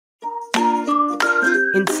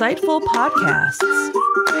Insightful podcasts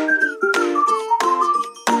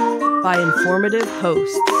by informative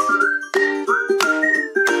hosts.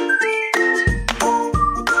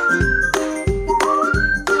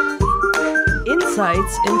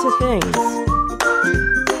 Insights into Things,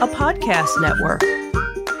 a podcast network.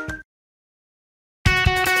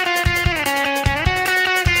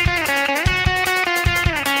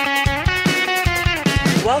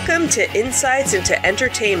 Welcome to Insights into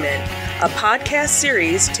Entertainment, a podcast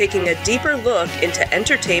series taking a deeper look into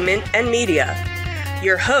entertainment and media.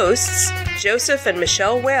 Your hosts, Joseph and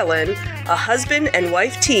Michelle Whalen, a husband and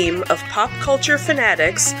wife team of pop culture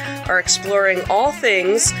fanatics, are exploring all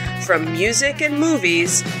things from music and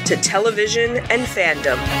movies to television and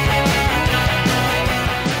fandom.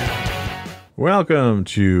 Welcome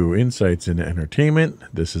to Insights into Entertainment.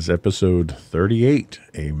 This is episode 38,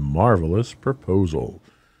 A Marvelous Proposal.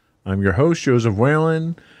 I'm your host, Joseph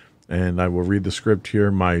Whalen, and I will read the script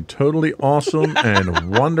here. My totally awesome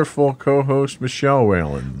and wonderful co-host, Michelle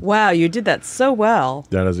Whalen. Wow, you did that so well.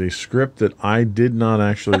 That is a script that I did not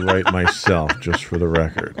actually write myself, just for the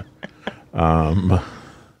record.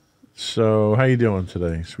 So how you doing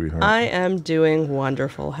today, sweetheart? I am doing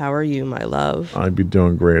wonderful. How are you, my love? I'd be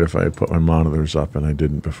doing great if I had put my monitors up, and I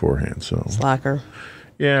didn't beforehand. So Slacker.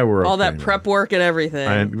 Yeah, we're all okay that prep work and everything.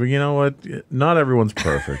 And you know what? Not everyone's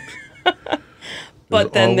perfect.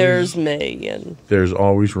 But then there's me, and there's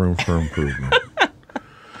always room for improvement.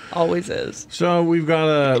 Always is. So we've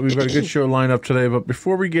got a good show lined up today. But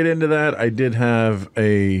before we get into that, I did have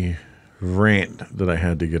a rant that I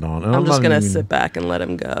had to get on. And I'm just gonna sit back and let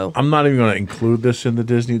him go. I'm not even going to include this in the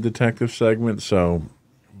Disney Detective segment, so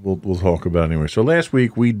we'll talk about it anyway. So last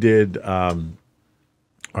week we did our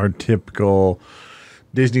typical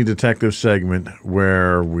Disney Detective segment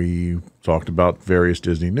where we talked about various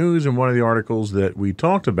Disney news, and one of the articles that we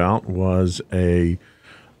talked about was a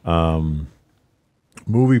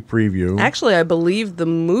movie preview. Actually, I believe the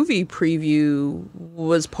movie preview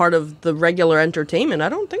was part of the regular entertainment. I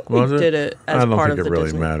don't think we did it as part of the Disney. I don't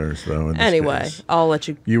think it really matters, though. Anyway, I'll let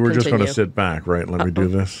you You were continue. just going to sit back, right? Let me do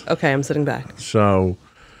this. Okay, I'm sitting back. So,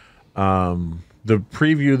 the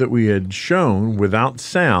preview that we had shown without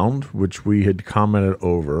sound, which we had commented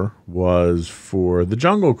over, was for the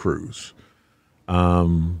Jungle Cruise.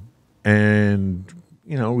 And,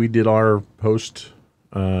 you know, we did our post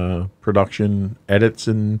production edits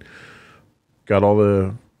and got all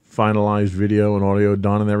the finalized video and audio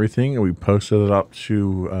done and everything, and we posted it up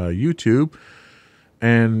to YouTube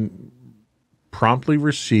and promptly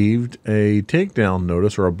received a takedown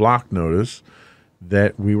notice or a block notice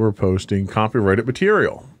that we were posting copyrighted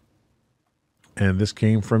material. And this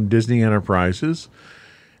came from Disney Enterprises,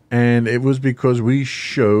 and it was because we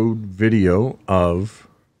showed video of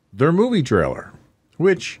their movie trailer,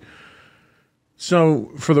 which,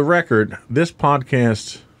 so for the record, this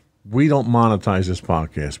podcast, we don't monetize this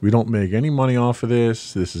podcast. We don't make any money off of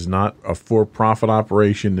this. This is not a for-profit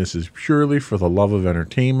operation. This is purely for the love of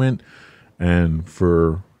entertainment and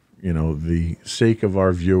for, you know, the sake of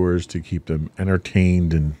our viewers, to keep them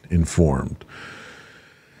entertained and informed.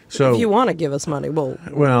 So if you want to give us money,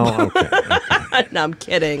 well, okay. No, I'm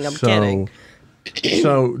kidding. I'm kidding.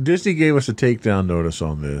 So Disney gave us a takedown notice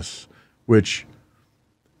on this, which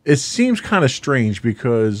it seems kind of strange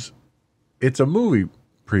because it's a movie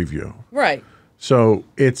preview. Right. So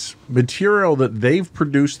it's material that they've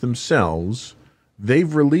produced themselves,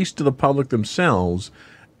 they've released to the public themselves,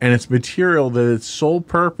 and it's material that its sole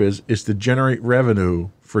purpose is to generate revenue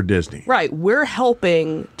for Disney. Right. We're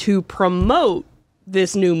helping to promote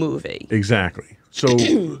this new movie. Exactly. So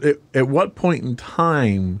at what point in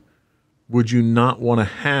time would you not want to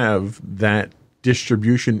have that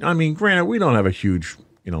distribution? I mean, granted, we don't have a huge,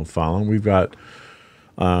 following. We've got,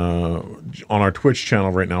 on our Twitch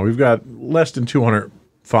channel right now, we've got less than 200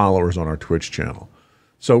 followers on our Twitch channel.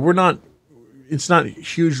 So it's not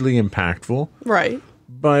hugely impactful. Right.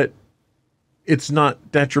 But it's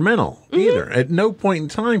not detrimental either. At no point in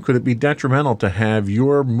time could it be detrimental to have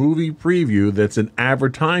your movie preview that's an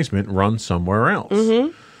advertisement run somewhere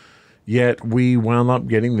else. Yet we wound up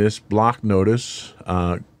getting this block notice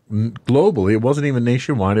globally. It wasn't even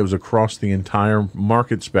nationwide. It was across the entire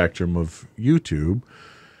market spectrum of YouTube.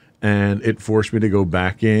 And it forced me to go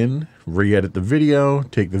back in, re-edit the video,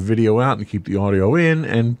 take the video out and keep the audio in,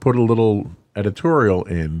 and put a little editorial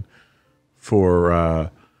in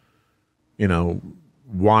for,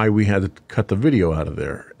 why we had to cut the video out of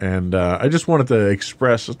there. And I just wanted to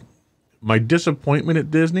express my disappointment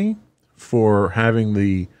at Disney for having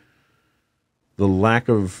the lack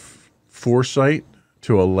of foresight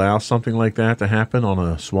to allow something like that to happen on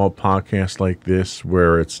a small podcast like this,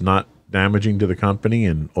 where it's not damaging to the company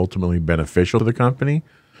and ultimately beneficial to the company.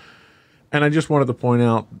 And I just wanted to point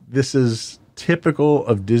out, this is typical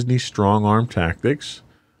of Disney's strong arm tactics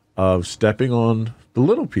of stepping on the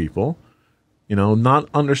little people, you know, not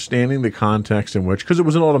understanding the context in which, because it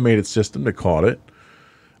was an automated system that caught it.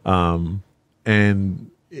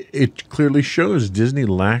 And it clearly shows Disney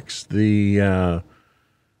lacks the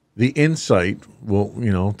insight. Well,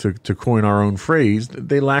 you know, to coin our own phrase,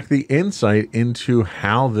 they lack the insight into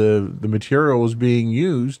how the material was being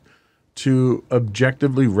used to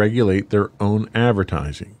objectively regulate their own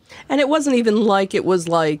advertising. And it wasn't even like it was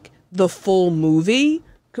like the full movie,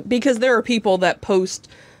 because there are people that post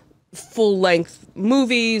full-length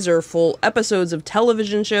movies or full episodes of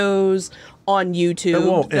television shows on YouTube.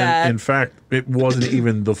 Well, and in fact, it wasn't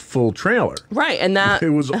even the full trailer. Right, and that... It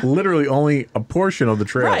was literally only a portion of the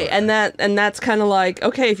trailer. Right, and that's kind of like,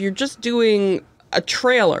 okay, if you're just doing a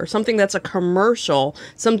trailer, something that's a commercial,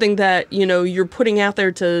 something that, you know, you're putting out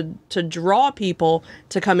there to draw people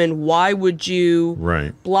to come in, why would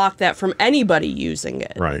you block that from anybody using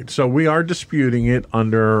it? Right. So we are disputing it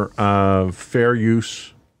under fair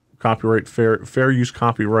use copyright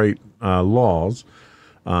laws.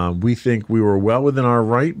 We think we were well within our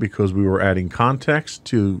right because we were adding context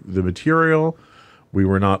to the material. We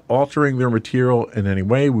were not altering their material in any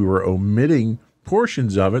way. We were omitting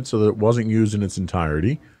portions of it so that it wasn't used in its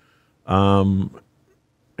entirety. And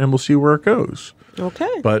we'll see where it goes. Okay.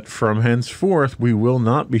 But from henceforth, we will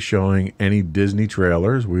not be showing any Disney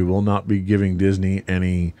trailers. We will not be giving Disney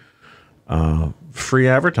any free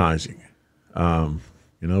advertising.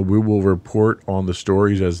 You know, we will report on the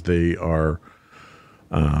stories as they are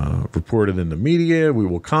reported in the media. We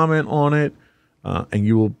will comment on it. And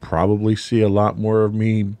you will probably see a lot more of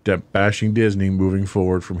me bashing Disney moving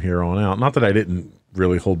forward from here on out. Not that I didn't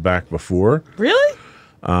really hold back before. Really?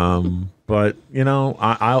 But, you know,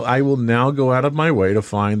 I will now go out of my way to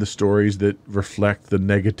find the stories that reflect the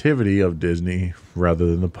negativity of Disney rather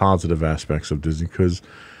than the positive aspects of Disney, because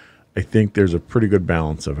I think there's a pretty good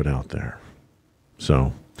balance of it out there.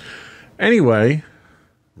 So, anyway,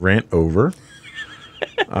 rant over.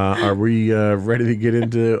 Are we ready to get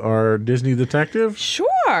into our Disney detective? Sure.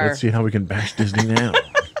 Let's see how we can bash Disney now.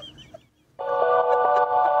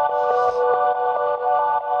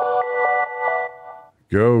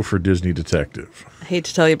 Go for Disney detective. I hate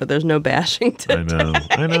to tell you, but there's no bashing today.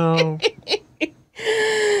 I know.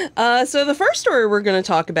 So the first story we're going to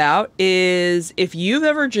talk about is, if you've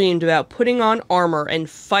ever dreamed about putting on armor and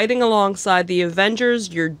fighting alongside the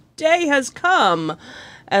Avengers, your day has come.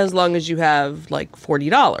 As long as you have like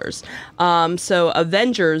 $40. So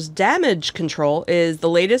Avengers Damage Control is the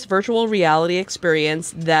latest virtual reality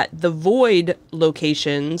experience that the Void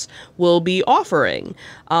locations will be offering.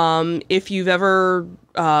 If you've ever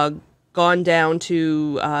gone down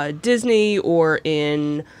to Disney or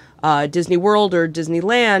in Disney World or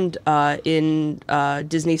Disneyland in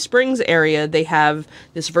Disney Springs area, they have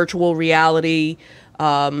this virtual reality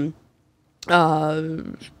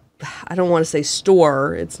I don't want to say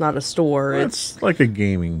store. It's not a store. Well, it's like a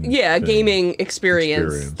gaming. Yeah, a gaming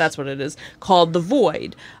experience. That's what it is. Called The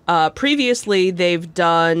Void. Previously, they've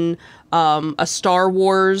done a Star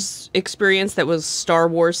Wars experience that was Star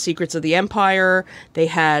Wars Secrets of the Empire. They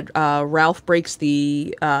had Ralph Breaks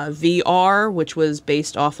the VR, which was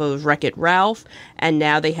based off of Wreck-It Ralph. And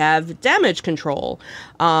now they have Damage Control,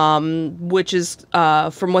 which is,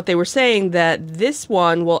 from what they were saying, that this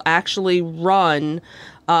one will actually run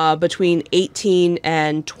between 18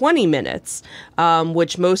 and 20 minutes,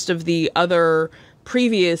 which most of the other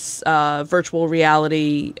previous virtual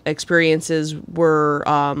reality experiences were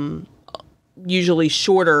usually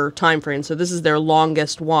shorter time frames. So this is their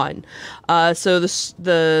longest one. So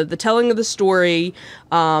the telling of the story,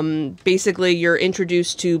 basically you're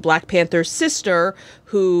introduced to Black Panther's sister,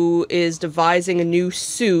 who is devising a new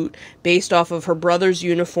suit based off of her brother's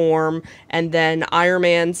uniform, and then Iron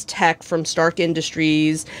Man's tech from Stark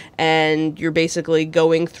Industries, and you're basically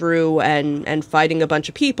going through and fighting a bunch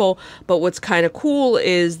of people. But what's kind of cool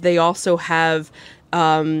is they also have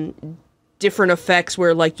different effects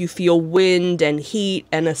where, like, you feel wind and heat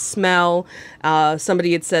and a smell.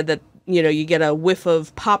 Somebody had said that, you know, you get a whiff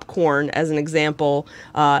of popcorn as an example,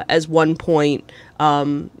 as one point,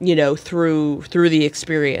 you know, through the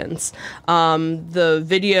experience. The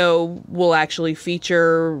video will actually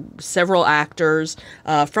feature several actors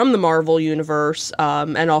from the Marvel universe,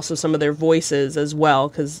 and also some of their voices as well,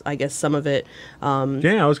 because I guess some of it...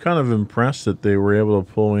 yeah, I was kind of impressed that they were able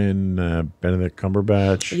to pull in Benedict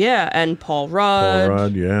Cumberbatch. Yeah, and Paul Rudd. Paul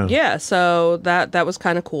Rudd, yeah. Yeah, so that was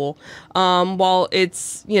kind of cool. While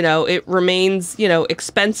it's, you know, it remains, you know,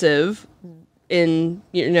 expensive in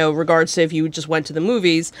regards to if you just went to the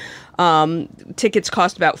movies. Tickets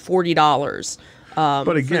cost about $40.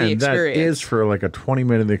 But again, that is for like a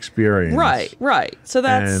 20-minute experience. Right. So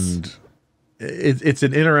that's... And it's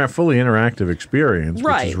an fully interactive experience,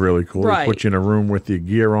 which is really cool. They put you in a room with your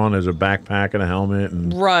gear on as a backpack and a helmet.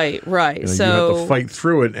 And, right. So you have to fight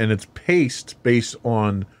through it, and it's paced based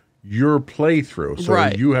on your playthrough.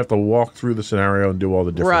 So you have to walk through the scenario and do all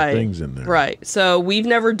the different things in there. Right. So we've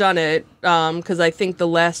never done it because I think the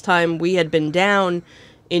last time we had been down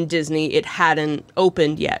in Disney, it hadn't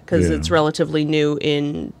opened yet because it's relatively new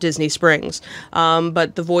in Disney Springs.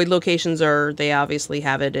 But the Void locations they obviously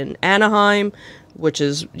have it in Anaheim, which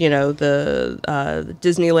is, the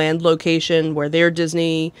Disneyland location where their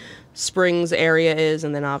Disney Springs area is,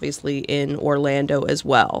 and then obviously in Orlando as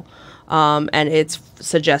well. And it's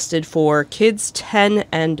suggested for kids 10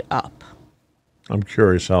 and up. I'm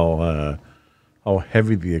curious how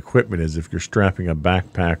heavy the equipment is if you're strapping a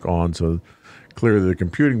backpack on. So clearly the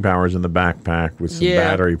computing power is in the backpack with some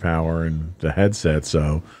battery power and the headset.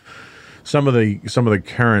 So some of the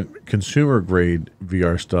current consumer grade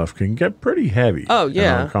VR stuff can get pretty heavy. Oh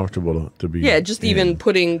yeah, and uncomfortable to be. Yeah, just even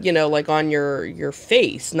putting like on your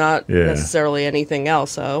face, not necessarily anything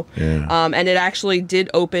else. So and it actually did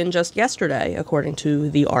open just yesterday, according to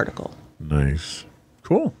the article. Nice,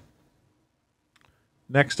 cool.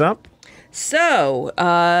 Next up. So,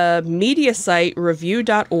 media site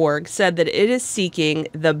review.org said that it is seeking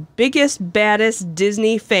the biggest, baddest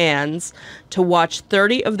Disney fans to watch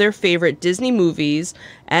 30 of their favorite Disney movies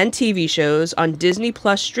and TV shows on Disney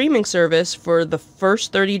Plus streaming service for the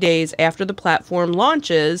first 30 days after the platform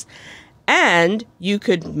launches, and you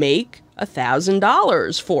could make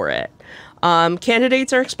 $1,000 for it.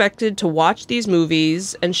 Candidates are expected to watch these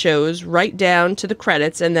movies and shows right down to the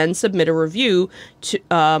credits and then submit a review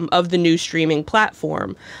of the new streaming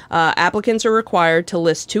platform. Applicants are required to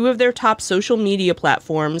list 2 of their top social media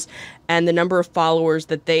platforms and the number of followers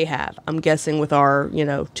that they have. I'm guessing with our,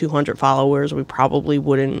 200 followers, we probably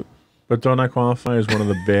wouldn't. But don't I qualify as one of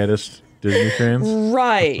the baddest Disney fans?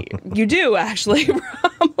 Right. You do, actually,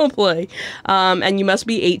 probably. And you must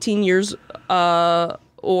be 18 years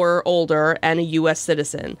or older and a U.S.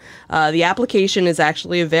 citizen. The application is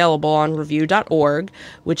actually available on review.org,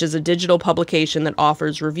 which is a digital publication that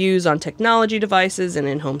offers reviews on technology devices and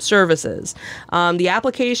in-home services. The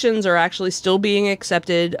applications are actually still being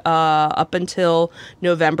accepted up until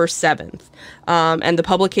November 7th. And the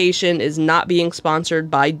publication is not being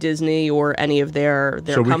sponsored by Disney or any of their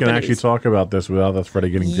companies. So we can actually talk about this without us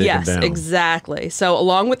getting taken down. Yes, exactly. So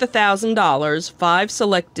along with the $1,000, 5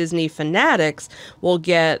 select Disney fanatics will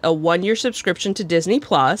get a 1-year subscription to Disney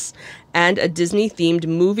Plus and a Disney-themed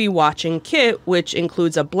movie watching kit, which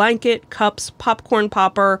includes a blanket, cups, popcorn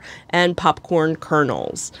popper, and popcorn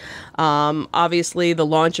kernels. Obviously, the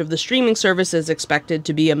launch of the streaming service is expected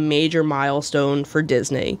to be a major milestone for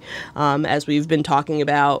Disney. As we've been talking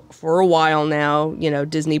about for a while now,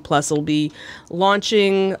 Disney Plus will be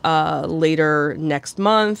launching later next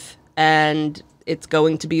month, and it's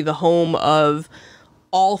going to be the home of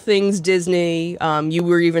all things Disney. You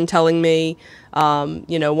were even telling me,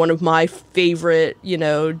 one of my favorite,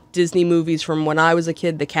 Disney movies from when I was a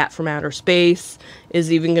kid, The Cat from Outer Space,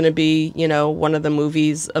 is even going to be, one of the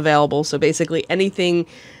movies available. So basically anything,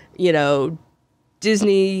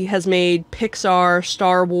 Disney has made, Pixar,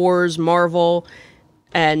 Star Wars, Marvel,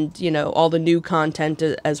 and, all the new content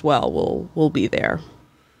as well will be there.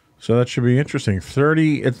 So that should be interesting.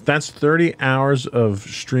 That's 30 hours of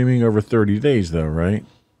streaming over 30 days, though, right?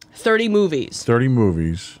 30 movies. 30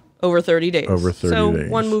 movies. Over 30 days. Over 30 days.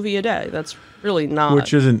 So 1 movie a day. That's really not.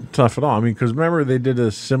 Which isn't tough at all. I mean, because remember they did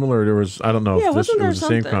a similar, I don't know if it was the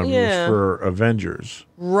same company, it was for Avengers.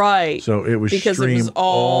 Right. So it was because it was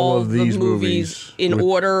all of these movies in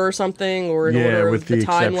order or something, or in order of the timeline. Yeah, with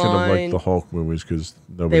the exception of like the Hulk movies, because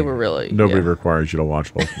nobody requires you to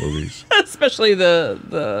watch Hulk movies. Especially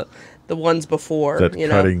the ones before.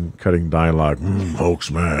 That cutting dialogue. Hulk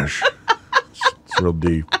smash. It's real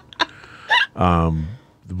deep.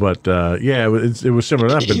 But it was similar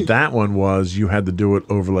to that. But that one was you had to do it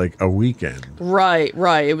over like a weekend. Right.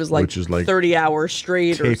 It was like, 30 hours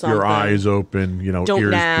straight or something. Tape your eyes open, Don't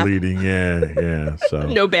ears nap. bleeding. Yeah. So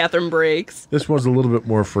no bathroom breaks. This was a little bit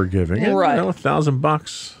more forgiving. And, right.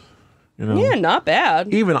 $1,000. Yeah, not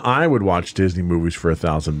bad. Even I would watch Disney movies for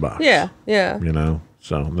 $1,000. Yeah.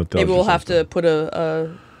 So maybe we'll have to put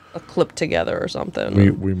a clip together or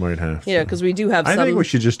something. We might have to. Yeah, because we do have I think we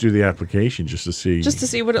should just do the application just to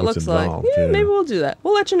see what it looks involved. like. Yeah, maybe we'll do that.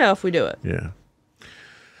 We'll let you know if we do it. Yeah.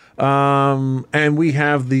 And we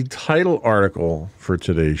have the title article for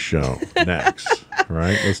today's show next,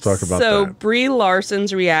 right? Let's talk about So that. Brie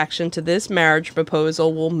Larson's reaction to this marriage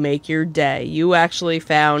proposal will make your day. You actually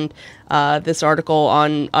found this article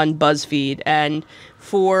on BuzzFeed, and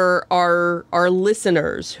for our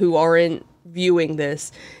listeners who aren't viewing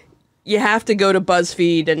this, you have to go to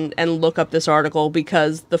BuzzFeed and look up this article,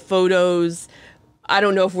 because the photos, I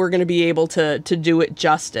don't know if we're going to be able to do it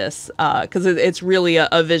justice, because it's really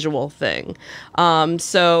a visual thing.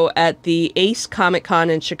 So at the Ace Comic Con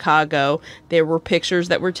in Chicago, there were pictures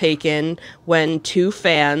that were taken when two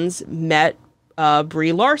fans met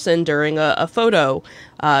Brie Larson during a photo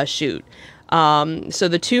shoot. So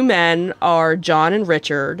the two men are John and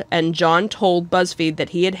Richard, and John told BuzzFeed that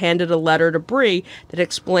he had handed a letter to Brie that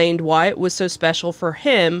explained why it was so special for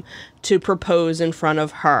him to propose in front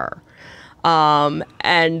of her.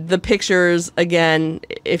 And the pictures, again,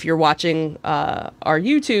 if you're watching our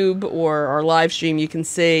YouTube or our live stream, you can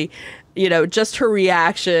see, just her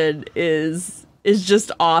reaction is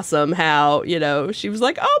just awesome. How, she was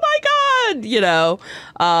like, oh my God,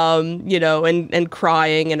 and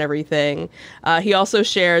crying and everything. He also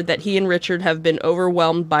shared that he and Richard have been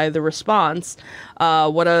overwhelmed by the response.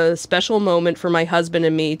 What a special moment for my husband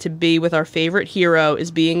and me to be with our favorite hero is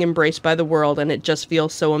being embraced by the world, and it just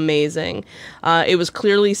feels so amazing. It was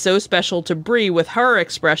clearly so special to Brie with her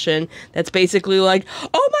expression that's basically like,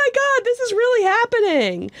 oh my God, this is really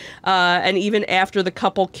happening. And even after the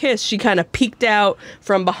couple kissed, she kind of peeked out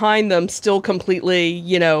from behind them, still completely,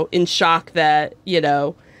 in shock that,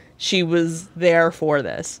 she was there for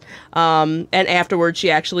this. And afterwards,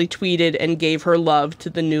 she actually tweeted and gave her love to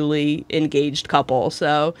the newly engaged couple.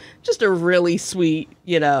 So just a really sweet,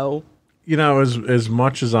 As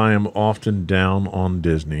much as I am often down on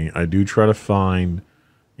Disney, I do try to find,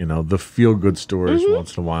 the feel-good stories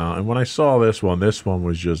once in a while. And when I saw this one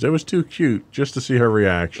was just, it was too cute just to see her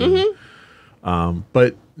reaction.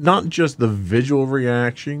 But not just the visual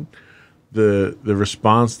reaction, the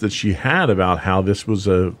response that she had about how this was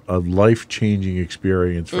a life-changing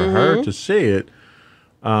experience for her to see it.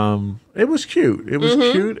 It was cute. It was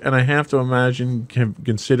cute, and I have to imagine,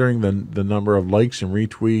 considering the number of likes and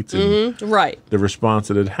retweets and the response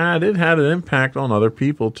that it had an impact on other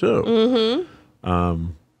people too.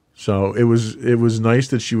 So it was nice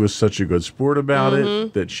that she was such a good sport about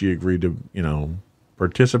it, that she agreed to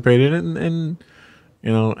participate in it,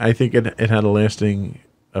 and I think it had a lasting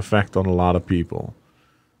effect on a lot of people.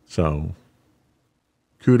 So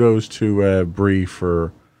kudos to Brie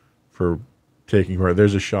for taking her.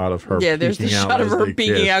 There's a shot of her. Yeah, there's the shot of her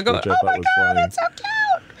peeking out, going, "Oh my God, that's so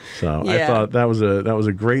cute!" So I thought that was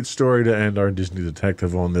a great story to end our Disney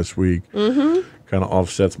Detective on this week. Kind of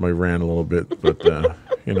offsets my rant a little bit, but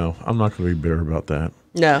I'm not going to be bitter about that.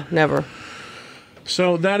 No, never.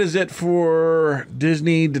 So that is it for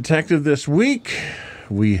Disney Detective this week.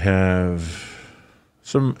 We have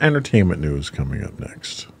some entertainment news coming up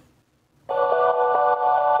next.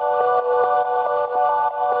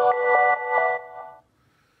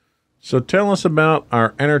 So tell us about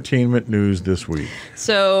our entertainment news this week.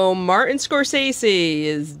 So Martin Scorsese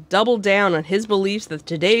is doubled down on his beliefs that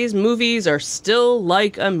today's movies are still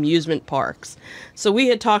like amusement parks. So we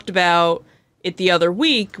had talked about it the other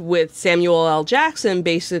week with Samuel L. Jackson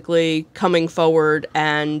basically coming forward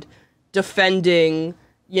and defending,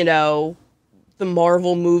 the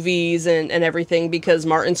Marvel movies and everything, because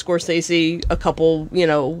Martin Scorsese a couple,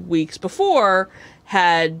 weeks before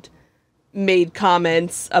had made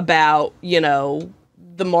comments about,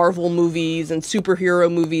 the Marvel movies and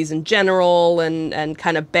superhero movies in general and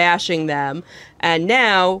kind of bashing them. And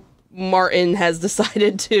now Martin has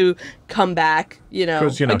decided to come back,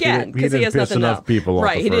 again, because he has piss nothing enough people off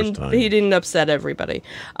right. The first time. He didn't upset everybody.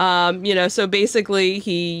 So basically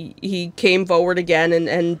he came forward again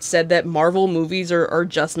and said that Marvel movies are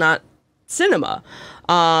just not cinema.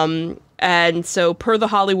 And so per the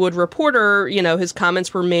Hollywood Reporter, his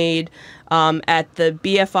comments were made at the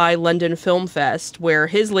BFI London Film Fest, where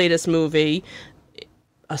his latest movie,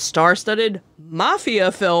 a star-studded mafia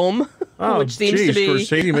film, which seems to be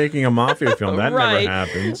Scorsese making a mafia film. That right, never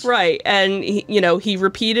happens. Right. And he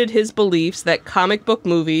repeated his beliefs that comic book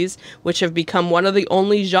movies, which have become one of the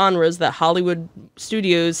only genres that Hollywood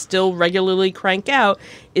studios still regularly crank out,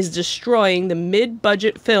 is destroying the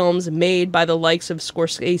mid-budget films made by the likes of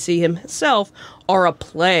Scorsese himself are a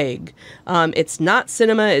plague. It's not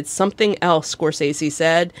cinema, it's something else, Scorsese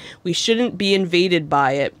said. We shouldn't be invaded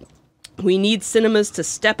by it. We need cinemas to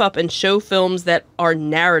step up and show films that are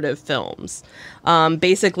narrative films.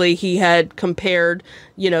 Basically, he had compared,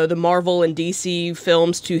 the Marvel and DC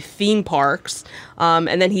films to theme parks.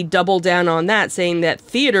 And then he doubled down on that, saying that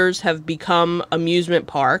theaters have become amusement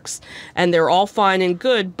parks and they're all fine and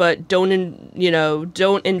good, but don't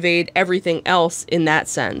invade everything else in that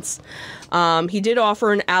sense. He did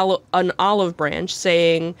offer an olive branch,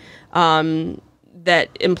 saying, that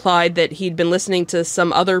implied that he'd been listening to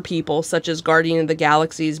some other people, such as Guardian of the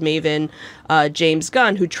Galaxy's maven James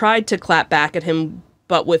Gunn, who tried to clap back at him,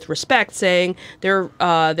 but with respect, saying they're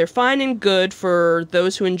fine and good for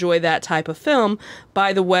those who enjoy that type of film.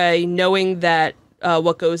 By the way, knowing that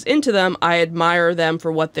what goes into them, I admire them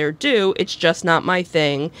for what they're due. It's just not my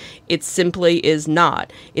thing. It simply is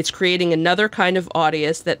not. It's creating another kind of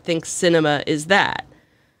audience that thinks cinema is that.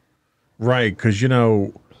 Right, because,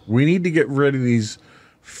 we need to get rid of these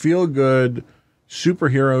feel-good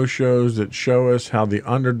superhero shows that show us how the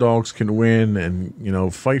underdogs can win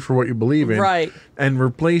and, fight for what you believe in. Right. And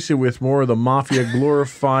replace it with more of the mafia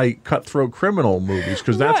glorified cutthroat criminal movies,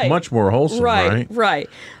 because that's much more wholesome, right? Right.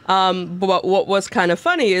 But what was kind of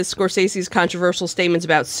funny is Scorsese's controversial statements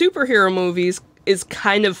about superhero movies is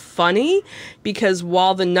kind of funny, because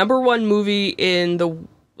while the #1 movie in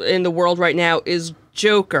the world right now is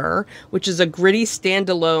Joker, which is a gritty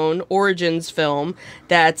standalone origins film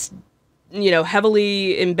that's,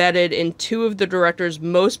 heavily embedded in two of the director's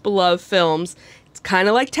most beloved films. It's kind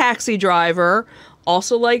of like Taxi Driver,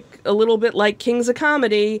 also like a little bit like Kings of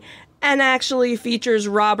Comedy, and actually features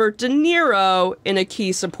Robert De Niro in a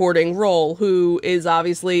key supporting role, who is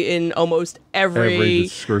obviously in almost every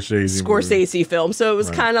Scorsese film. So it was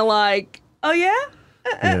kind of like, oh yeah?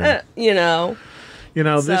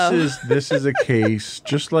 This is a case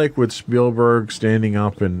just like with Spielberg standing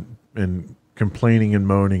up and complaining and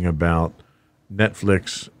moaning about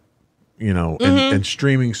Netflix, and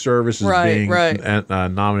streaming services being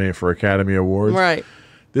nominated for Academy Awards. Right.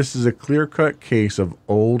 This is a clear-cut case of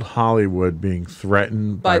old Hollywood being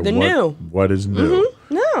threatened by what is new.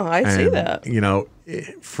 Mm-hmm. No, I see that.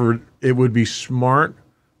 It would be smart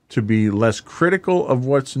to be less critical of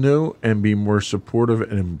what's new and be more supportive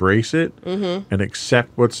and embrace it and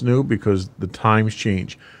accept what's new, because the times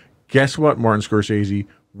change. Guess what, Martin Scorsese?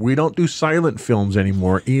 We don't do silent films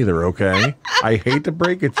anymore either, okay? I hate to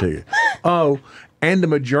break it to you. Oh, and the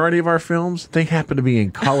majority of our films, they happen to be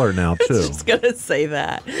in color now, too. I was just going to say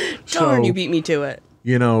that. Darn, you beat me to it.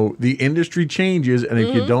 The industry changes, and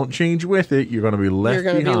if you don't change with it, you're going to be left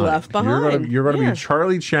behind. You're going to be left behind. You're going to be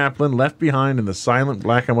Charlie Chaplin left behind in the silent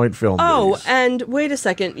black and white film days. And wait a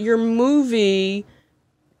second. Your movie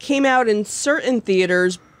came out in certain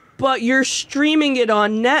theaters, but you're streaming it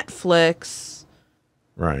on Netflix.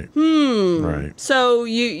 Right. Right. So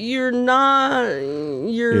you're not.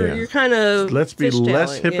 You're kind of. Let's be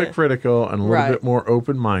less hypocritical and a little bit more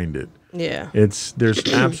open-minded. Yeah. There's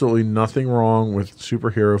absolutely nothing wrong with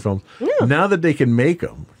superhero films. No. Now that they can make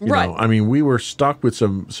them. You know, I mean, we were stuck with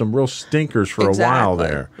some real stinkers for a while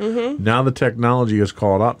there. Mm-hmm. Now the technology has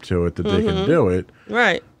caught up to it that they can do it.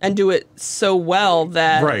 Right. And do it so well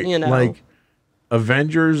that, like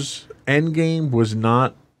Avengers Endgame was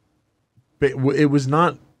not, it was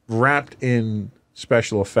not wrapped in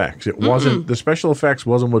special effects. It wasn't, the special effects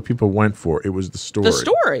wasn't what people went for. It was the story. The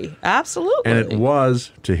story, absolutely. And it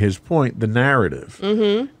was, to his point, the narrative.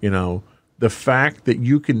 Mm-hmm. The fact that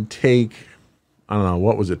you can take, I don't know,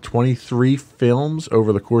 what was it, 23 films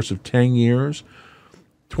over the course of 10 years,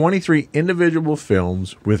 23 individual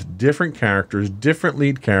films with different characters, different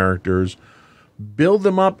lead characters, build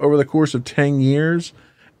them up over the course of 10 years,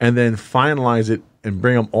 and then finalize it and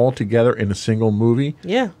bring them all together in a single movie.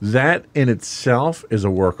 Yeah. That in itself is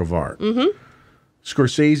a work of art. Mm-hmm.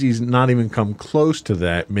 Scorsese's not even come close to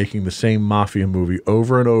that, making the same mafia movie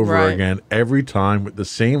over and over again every time with the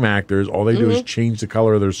same actors. All they do is change the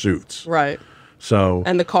color of their suits. Right. So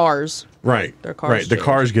and the cars. Right. Their cars the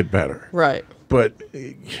cars get better. Right. But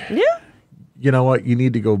you know what? You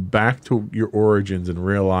need to go back to your origins and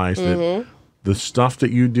realize that the stuff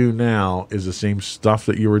that you do now is the same stuff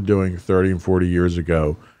that you were doing 30 and 40 years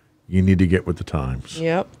ago. You need to get with the times.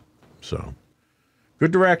 Yep. So,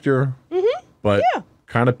 good director, but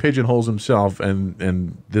kind of pigeonholes himself,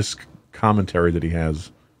 and this commentary that he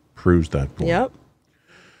has proves that point. Yep.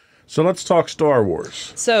 So let's talk Star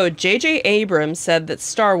Wars. So JJ Abrams said that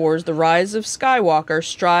Star Wars: The Rise of Skywalker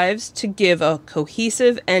strives to give a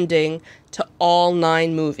cohesive ending to all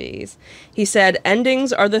 9 movies. He said,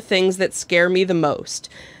 endings are the things that scare me the most.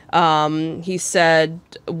 He said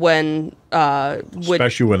when...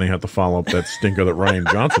 especially when they have to follow up that stinker that Rian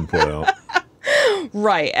Johnson put out.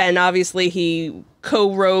 Right, and obviously he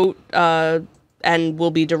co-wrote and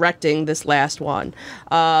will be directing this last one.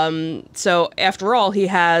 So after all, he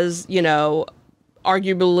has,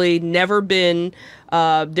 arguably never been,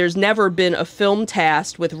 there's never been a film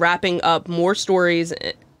tasked with wrapping up more stories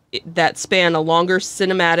that span a longer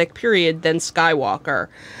cinematic period than Skywalker.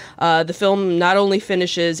 The film not only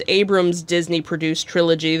finishes Abrams' Disney-produced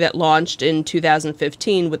trilogy that launched in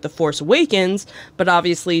 2015 with The Force Awakens, but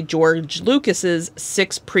obviously George Lucas's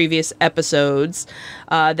 6 previous episodes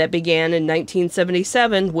that began in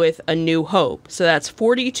 1977 with A New Hope. So that's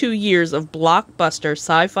 42 years of blockbuster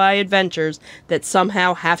sci-fi adventures that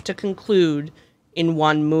somehow have to conclude in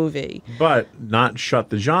one movie. But not shut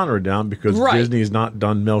the genre down because Disney's not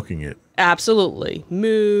done milking it. Absolutely.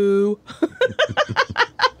 Moo.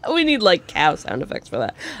 We need cow sound effects for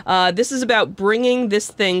that. This is about bringing this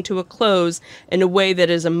thing to a close in a way that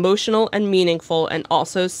is emotional and meaningful and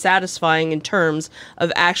also satisfying in terms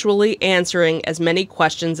of actually answering as many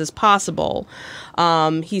questions as possible.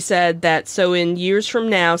 He said that so in years from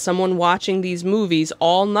now, someone watching these movies,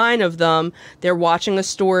 all 9 of them, they're watching a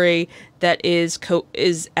story that is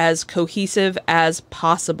as cohesive as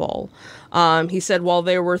possible. He said while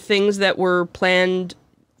there were things that were planned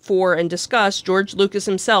for and discussed, George Lucas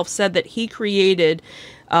himself said that he created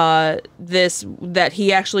that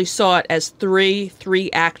he actually saw it as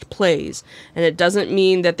 3-act plays. And it doesn't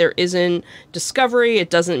mean that there isn't discovery. It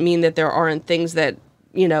doesn't mean that there aren't things that,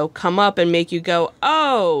 come up and make you go,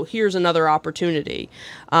 oh, here's another opportunity.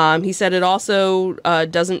 He said it also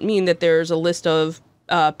doesn't mean that there's a list of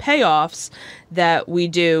payoffs that we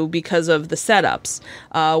do because of the setups.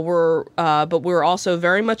 But we're also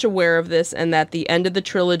very much aware of this, and that the end of the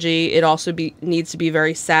trilogy, it also needs to be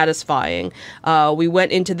very satisfying. We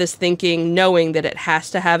went into this thinking, knowing that it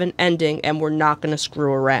has to have an ending, and we're not going to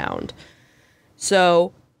screw around.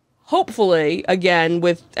 So, hopefully, again,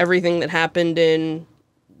 with everything that happened in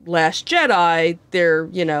Last Jedi, they're,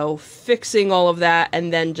 fixing all of that,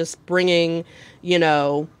 and then just bringing,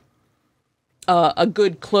 a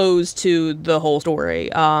good close to the whole story.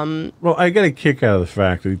 Well, I get a kick out of the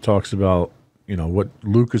fact that he talks about, what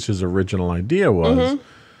Lucas's original idea was. Mm-hmm.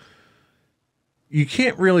 You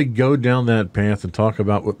can't really go down that path and talk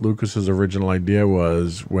about what Lucas's original idea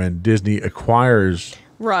was when Disney acquires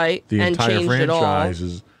the entire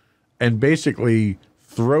franchises and basically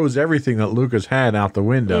throws everything that Lucas had out the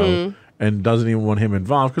window and doesn't even want him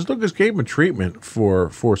involved, because Lucas gave him a treatment for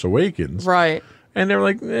Force Awakens. Right. And they were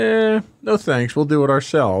like, no thanks, we'll do it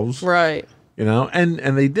ourselves. Right.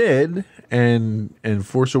 And they did, and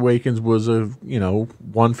Force Awakens was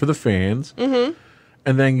one for the fans. Mm-hmm.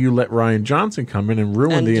 And then you let Rian Johnson come in and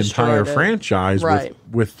ruin the entire franchise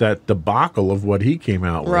with that debacle of what he came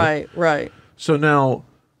out with. Right. So now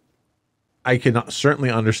I can certainly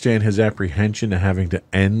understand his apprehension to having to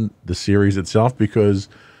end the series itself, because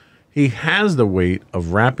he has the weight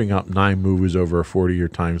of wrapping up 9 movies over a 40-year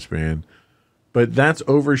time span. But that's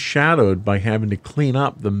overshadowed by having to clean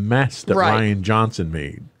up the mess that Rian Johnson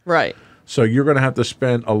made. Right. So you're going to have to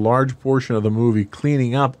spend a large portion of the movie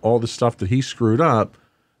cleaning up all the stuff that he screwed up,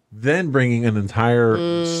 then bringing an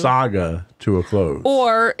entire saga to a close.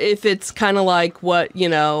 Or if it's kind of like what,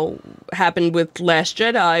 happened with Last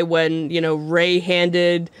Jedi when, Rey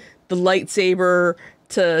handed the lightsaber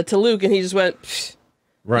to Luke and he just went,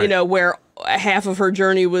 pfft, where half of her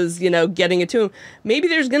journey was, getting it to him. Maybe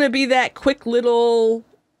there's going to be that quick little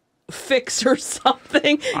fix or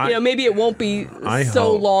something. Maybe it won't be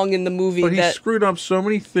so long in the movie. But he screwed up so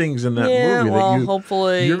many things in that movie that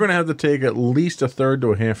hopefully you're going to have to take at least a third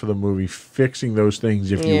to a half of the movie fixing those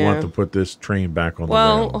things if you want to put this train back on the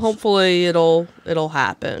rails. Well, hopefully it'll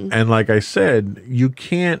happen. And like I said, you're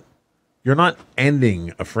not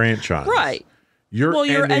ending a franchise. Right.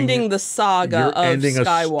 You're ending the saga of Skywalker. You're ending a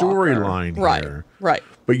storyline here. Right.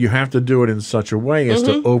 But you have to do it in such a way as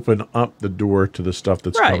to open up the door to the stuff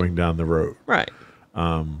that's coming down the road. Right.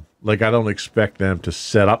 I don't expect them to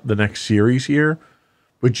set up the next series here,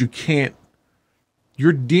 but you can't.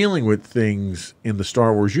 You're dealing with things in the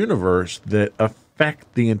Star Wars universe that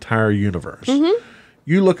affect the entire universe. Mm-hmm.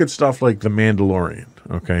 You look at stuff like The Mandalorian.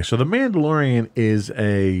 Okay, so The Mandalorian is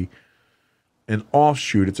an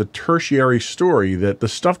offshoot. It's a tertiary story that the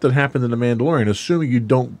stuff that happened in The Mandalorian, assuming you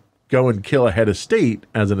don't go and kill a head of state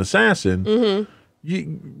as an assassin,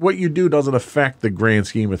 what you do doesn't affect the grand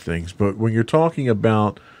scheme of things. But when you're talking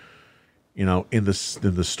about, in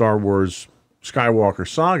the Star Wars Skywalker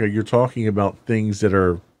saga, you're talking about things that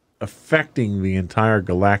are affecting the entire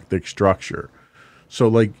galactic structure.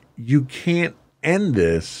 So, you can't end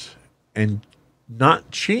this and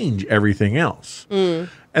not change everything else. And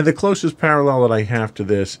the closest parallel that I have to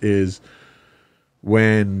this is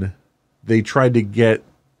when they tried to get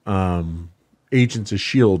Agents of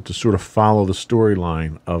S.H.I.E.L.D. to sort of follow the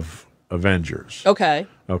storyline of Avengers. Okay.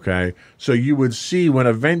 Okay. So you would see when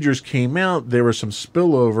Avengers came out, there was some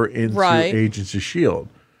spillover into Agents of S.H.I.E.L.D.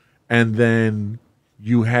 And then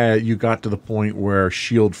you got to the point where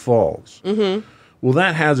S.H.I.E.L.D. falls. Mm-hmm. Well,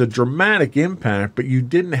 that has a dramatic impact, but you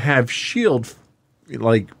didn't have S.H.I.E.L.D.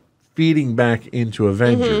 like feeding back into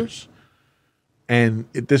Avengers. And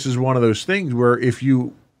this is one of those things where if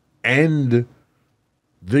you end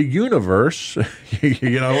the universe,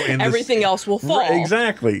 everything else will fall.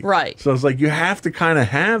 Exactly. Right. So it's like you have to kind of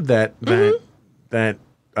have that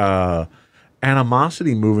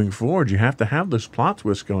animosity moving forward. You have to have those plot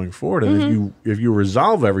twists going forward. And if you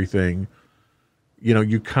resolve everything,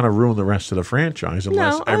 you kind of ruin the rest of the franchise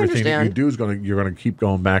unless everything that you do is you're going to keep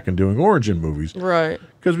going back and doing origin movies. Right.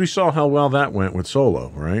 Because we saw how well that went with Solo,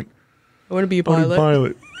 right? I want to be a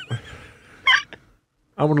pilot.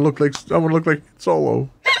 I want to look like Solo.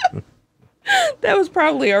 That was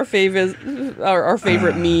probably our favorite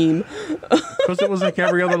meme. Because it was like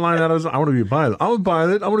every other line that I want to be a pilot. I'm a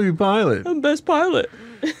pilot. I want to be a pilot. I'm best pilot.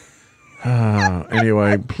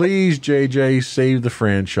 Anyway, please, JJ, save the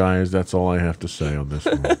franchise. That's all I have to say on this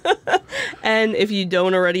one. And if you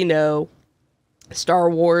don't already know, Star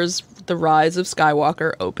Wars The Rise of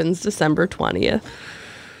Skywalker opens December 20th.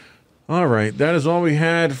 All right, that is all we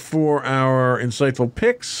had for our insightful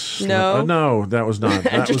picks. No, that was not.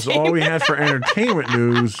 That was all we had for entertainment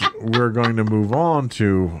news. We're going to move on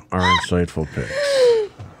to our insightful picks.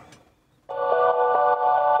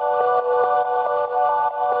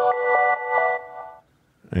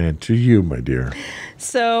 And to you, my dear.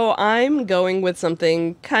 So I'm going with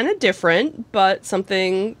something kind of different, but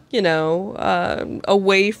something,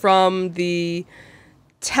 away from the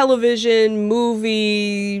television,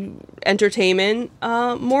 movie, entertainment,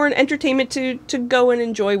 more an entertainment to go and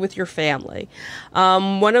enjoy with your family.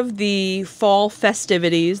 One of the fall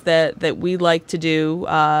festivities that we like to do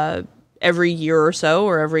every year or so,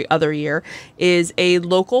 or every other year, is a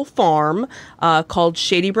local farm called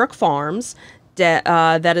Shady Brook Farms.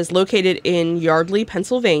 That is located in Yardley,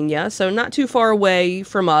 Pennsylvania, so not too far away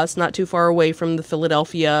from us, not too far away from the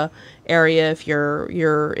Philadelphia area if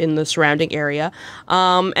you're in the surrounding area.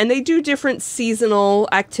 And they do different seasonal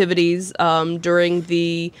activities during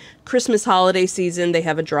the Christmas holiday season. They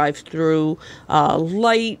have a drive-through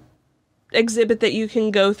light exhibit that you can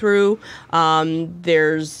go through.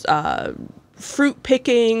 There's fruit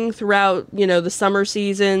picking throughout, the summer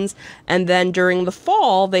seasons. And then during the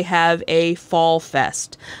fall, they have a Fall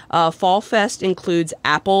Fest. Fall Fest includes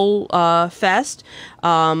Apple Fest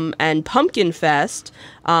and Pumpkin Fest.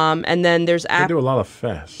 And then there's... They do a lot of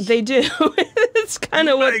fests. They do. It's kind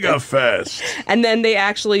of what... Mega Fest. And then they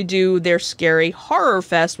actually do their Scary Horror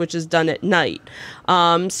Fest, which is done at night.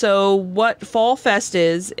 So what Fall Fest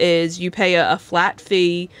is you pay a flat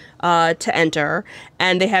fee to enter,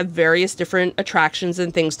 and they have various different attractions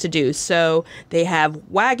and things to do. So they have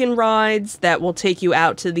wagon rides that will take you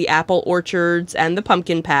out to the apple orchards and the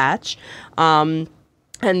pumpkin patch.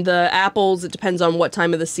 And the apples, it depends on what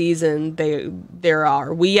time of the season there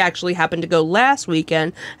are. We actually happened to go last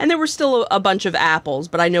weekend, and there were still a bunch of apples,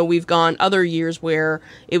 but I know we've gone other years where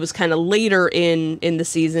it was kind of later in the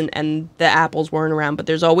season and the apples weren't around, but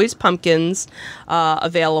there's always pumpkins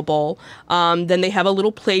available. Then they have a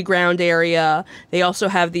little playground area. They also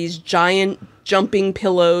have these giant jumping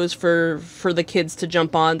pillows for the kids to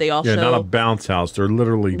jump on. They also... Yeah, not a bounce house. They're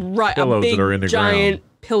literally pillows that are in the ground.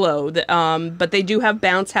 Pillow, but they do have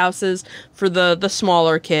bounce houses for the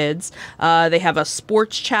smaller kids. They have a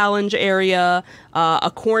sports challenge area,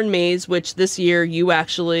 a corn maze, which this year you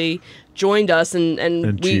actually joined us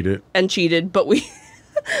and cheated, but we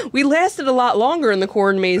we lasted a lot longer in the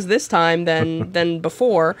corn maze this time than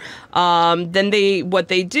before. Then what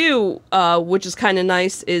they do, which is kind of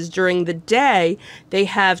nice, is during the day they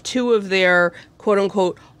have two of their quote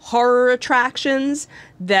unquote horror attractions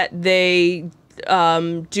that they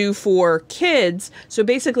do for kids. So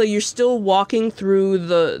basically you're still walking through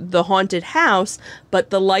the haunted house, but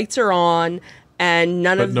the lights are on and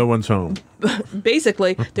no one's home.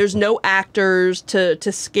 Basically, there's no actors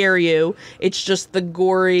to scare you. It's just the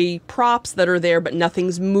gory props that are there, but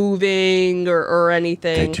nothing's moving or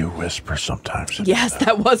anything. They do whisper sometimes. Yes,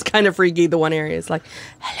 that was kind of freaky. The one area is like,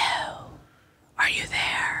 hello, are you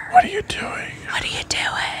there? What are you doing? What are you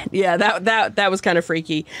doing? Yeah, that was kind of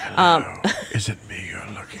freaky. Is it me you're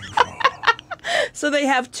looking for? So they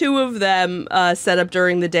have two of them set up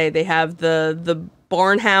during the day. They have the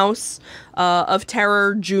barn house of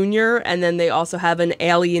Terror Junior, and then they also have an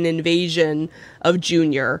Alien Invasion of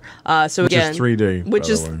Junior. So which again, is 3D. Which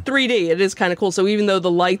is 3D. It is kind of cool. So even though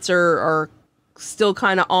the lights are still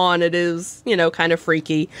kind of on, it is, kind of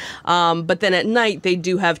freaky. But then at night they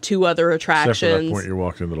do have two other attractions. Except for that point you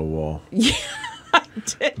walked into the wall. Yeah, I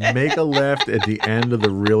did. Make a left at the end of the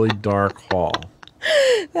really dark hall.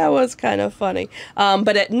 That was kind of funny.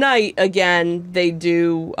 But at night, again, they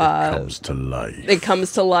do... it comes to life. It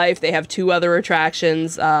comes to life. They have two other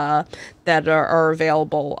attractions that are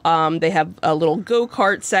available. They have a little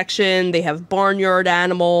go-kart section. They have barnyard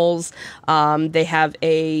animals. They have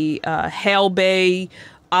a Hail Bay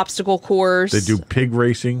obstacle course. They do pig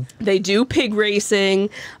racing. They do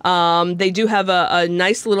have a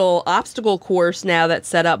nice little obstacle course now that's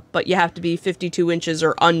set up, but you have to be 52 inches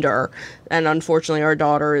or under. And unfortunately, our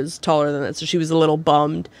daughter is taller than that, so she was a little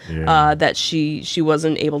bummed that she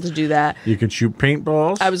wasn't able to do that. You can shoot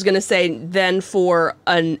paintballs. I was going to say, then for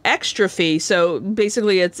an extra fee, so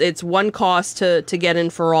basically it's one cost to get in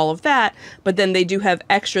for all of that, but then they do have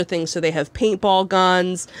extra things. So they have paintball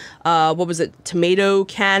guns, tomato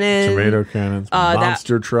cannons,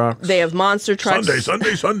 monster trucks. They have monster trucks.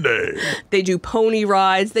 Sunday. They do pony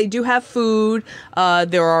rides. They do have food.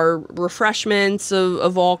 There are refreshments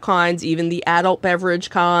of all kinds, even the adult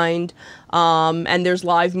beverage kind. And there's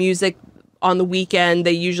live music on the weekend.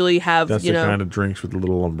 They usually have, That's the kind of drinks with the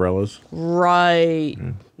little umbrellas. Right.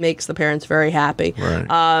 Yeah. Makes the parents very happy. Right.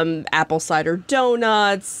 Apple cider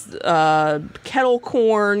donuts, kettle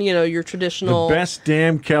corn, your traditional... The best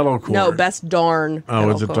damn kettle corn. No, best darn. Oh,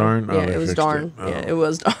 was it darn? Yeah, it was darn. Oh. Yeah, it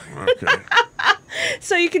was darn. Okay.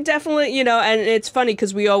 So you can definitely, and it's funny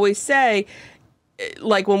because we always say,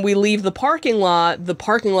 like when we leave the parking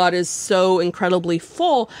lot is so incredibly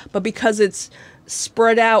full, but because it's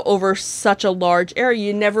spread out over such a large area,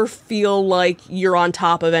 you never feel like you're on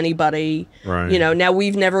top of anybody. Right. Now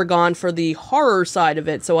we've never gone for the horror side of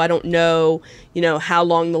it, so I don't know, how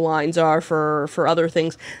long the lines are for other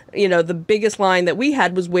things. The biggest line that we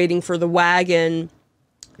had was waiting for the wagon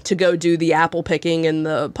to go do the apple picking and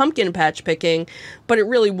the pumpkin patch picking, but it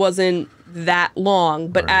really wasn't that long.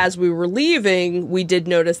 But as we were leaving, we did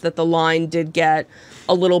notice that the line did get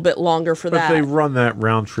a little bit longer for that. But they run that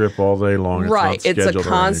round trip all day long. Right. It's a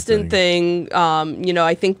constant thing.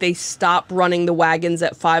 I think they stop running the wagons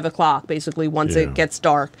at 5 o'clock, basically, once it gets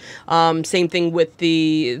dark. Same thing with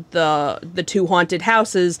the two haunted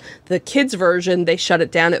houses. The kids' version, they shut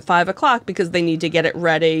it down at 5 o'clock because they need to get it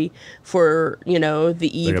ready for, the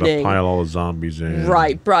evening. They gotta pile all the zombies in.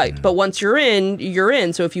 Right. Yeah. But once you're in, you're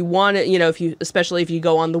in. So if you want it, especially if you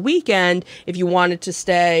go on the weekend, if you wanted to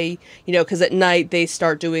stay, because at night they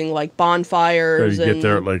start doing like bonfires. So you get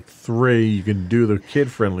there at like 3, you can do the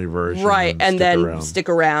kid-friendly version. Right, and then stick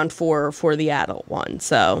around for the adult one.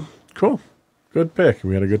 So cool. Good pick.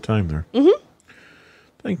 We had a good time there. Mm-hmm.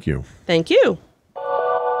 Thank you. Thank you.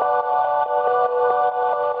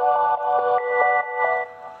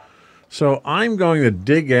 So I'm going to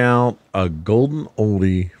dig out a golden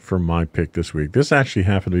oldie for my pick this week. This actually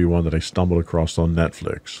happened to be one that I stumbled across on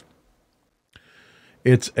Netflix.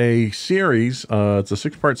 It's a series. It's a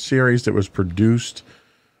 6-part series that was produced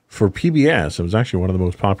for PBS. It was actually one of the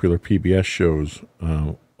most popular PBS shows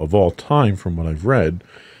of all time from what I've read.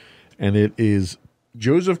 And it is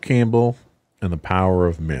Joseph Campbell and the Power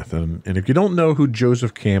of Myth. And if you don't know who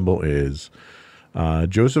Joseph Campbell is,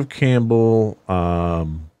 Joseph Campbell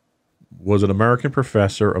was an American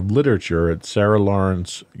professor of literature at Sarah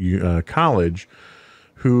Lawrence College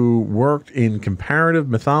who worked in comparative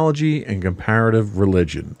mythology and comparative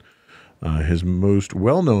religion. His most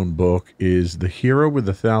well-known book is The Hero with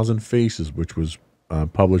a Thousand Faces, which was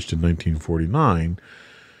published in 1949,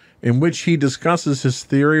 in which he discusses his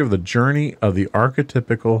theory of the journey of the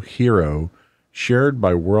archetypical hero shared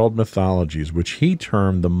by world mythologies, which he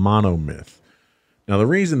termed the monomyth. Now, the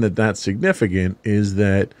reason that that's significant is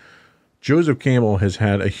that Joseph Campbell has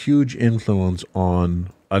had a huge influence on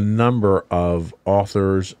a number of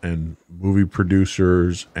authors and movie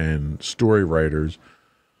producers and story writers,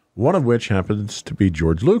 one of which happens to be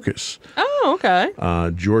George Lucas. Oh, okay.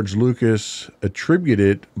 George Lucas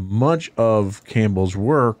attributed much of Campbell's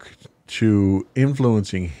work to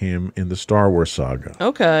influencing him in the Star Wars saga.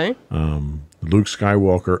 Okay. Luke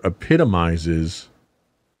Skywalker epitomizes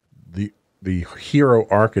the hero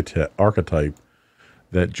archetype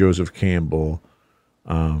that Joseph Campbell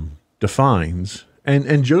defines.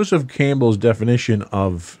 And Joseph Campbell's definition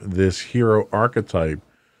of this hero archetype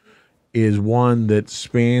is one that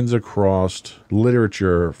spans across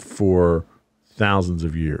literature for thousands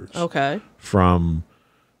of years. Okay. From,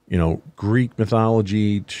 Greek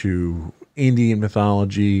mythology to Indian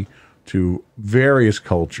mythology, to various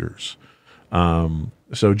cultures.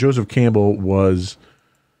 So Joseph Campbell was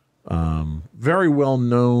very well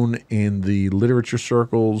known in the literature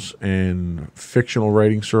circles and fictional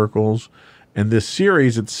writing circles. And this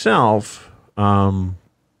series itself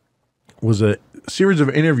was a series of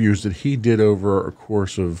interviews that he did over a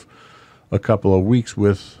course of a couple of weeks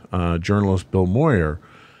with journalist Bill Moyer.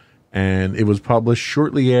 And it was published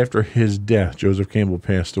shortly after his death. Joseph Campbell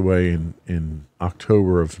passed away in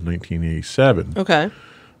October of 1987. Okay.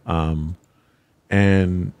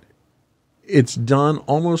 And it's done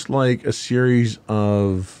almost like a series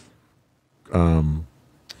of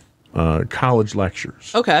college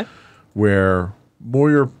lectures. Okay. Where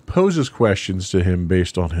Moyer poses questions to him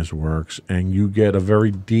based on his works, and you get a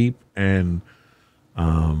very deep and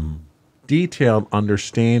detailed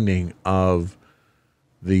understanding of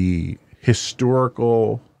the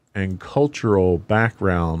historical and cultural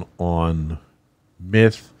background on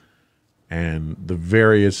myth and the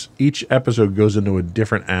various, each episode goes into a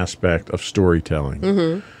different aspect of storytelling.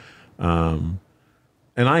 Mm-hmm.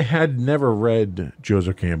 And I had never read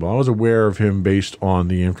Joseph Campbell. I was aware of him based on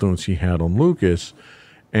the influence he had on Lucas.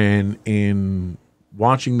 And in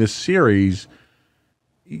watching this series,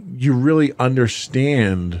 you really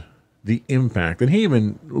understand the impact.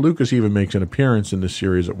 And Lucas even makes an appearance in the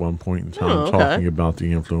series at one point in time, talking about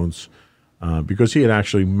the influence, because he had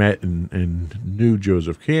actually met and knew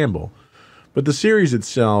Joseph Campbell. But the series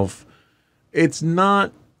itself, it's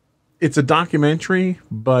a documentary,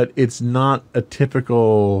 but it's not a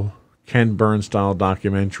typical Ken Burns style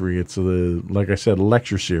documentary. It's like I said, a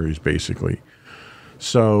lecture series basically.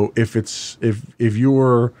 So if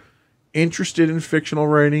you're interested in fictional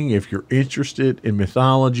writing, if you're interested in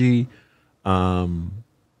mythology,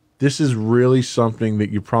 this is really something that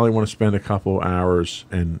you probably want to spend a couple hours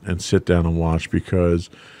and sit down and watch, because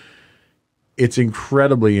it's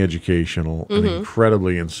incredibly educational and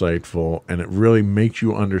incredibly insightful, and it really makes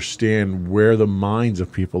you understand where the minds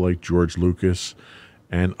of people like George Lucas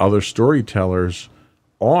and other storytellers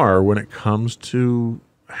are when it comes to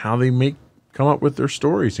how they come up with their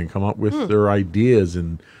stories and come up with their ideas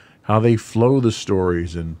and how they flow the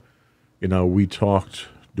stories. And, we talked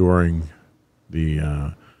during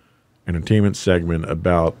the entertainment segment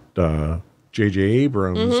about JJ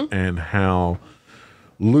Abrams and how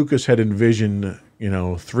Lucas had envisioned,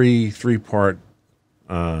 three-part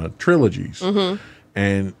trilogies,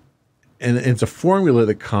 and it's a formula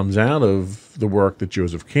that comes out of the work that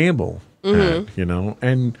Joseph Campbell had,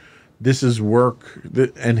 and this is work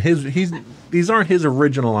that, and these aren't his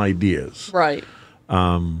original ideas, right?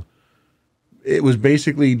 It was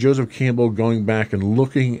basically Joseph Campbell going back and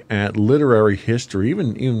looking at literary history,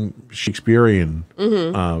 even Shakespearean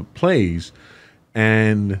plays,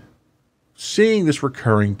 and seeing this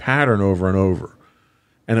recurring pattern over and over.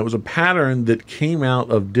 And it was a pattern that came out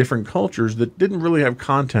of different cultures that didn't really have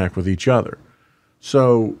contact with each other.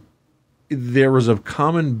 So there was a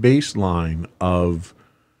common baseline of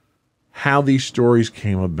how these stories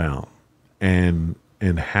came about and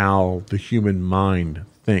how the human mind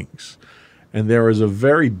thinks. And there is a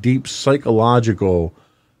very deep psychological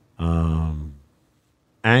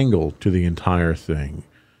angle to the entire thing.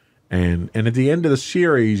 And at the end of the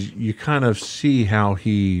series, you kind of see how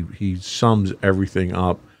he sums everything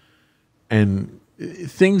up. And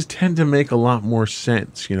things tend to make a lot more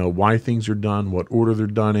sense, why things are done, what order they're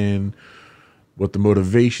done in, what the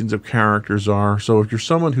motivations of characters are. So if you're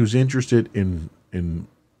someone who's interested in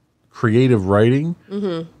creative writing,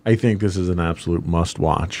 I think this is an absolute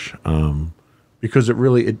must-watch, because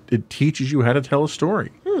it teaches you how to tell a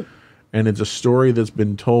story. And it's a story that's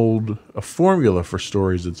been told, a formula for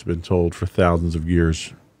stories that's been told for thousands of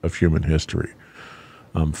years of human history.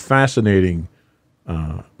 Fascinating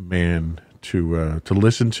man to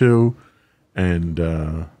listen to,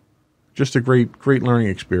 and just a great learning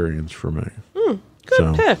experience for me.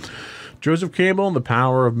 Good pick. Joseph Campbell and the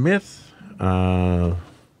Power of Myth,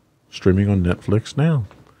 streaming on Netflix now.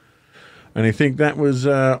 And I think that was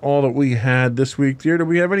all that we had this week, dear. Do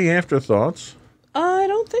we have any afterthoughts? I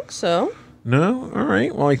don't think so. No? All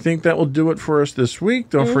right. Well, I think that will do it for us this week.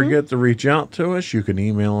 Don't forget to reach out to us. You can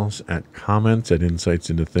email us at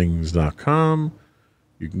comments@insightsintothings.com.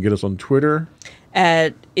 You can get us on Twitter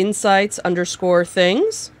at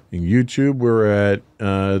insights_things. In YouTube, we're at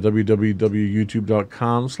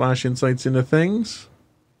www.youtube.com/insightsintothings.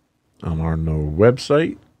 On our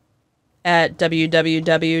website at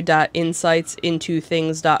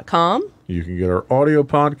www.insightsintothings.com. You can get our audio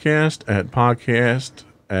podcast at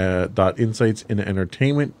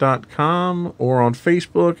podcast.insightsintoentertainment.com, or on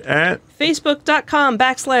Facebook at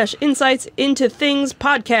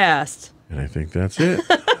facebook.com/insightsintothingspodcast. And I think that's it.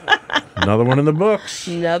 Another one in the books.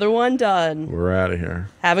 Another one done. We're out of here.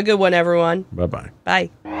 Have a good one, everyone. Bye-bye. Bye.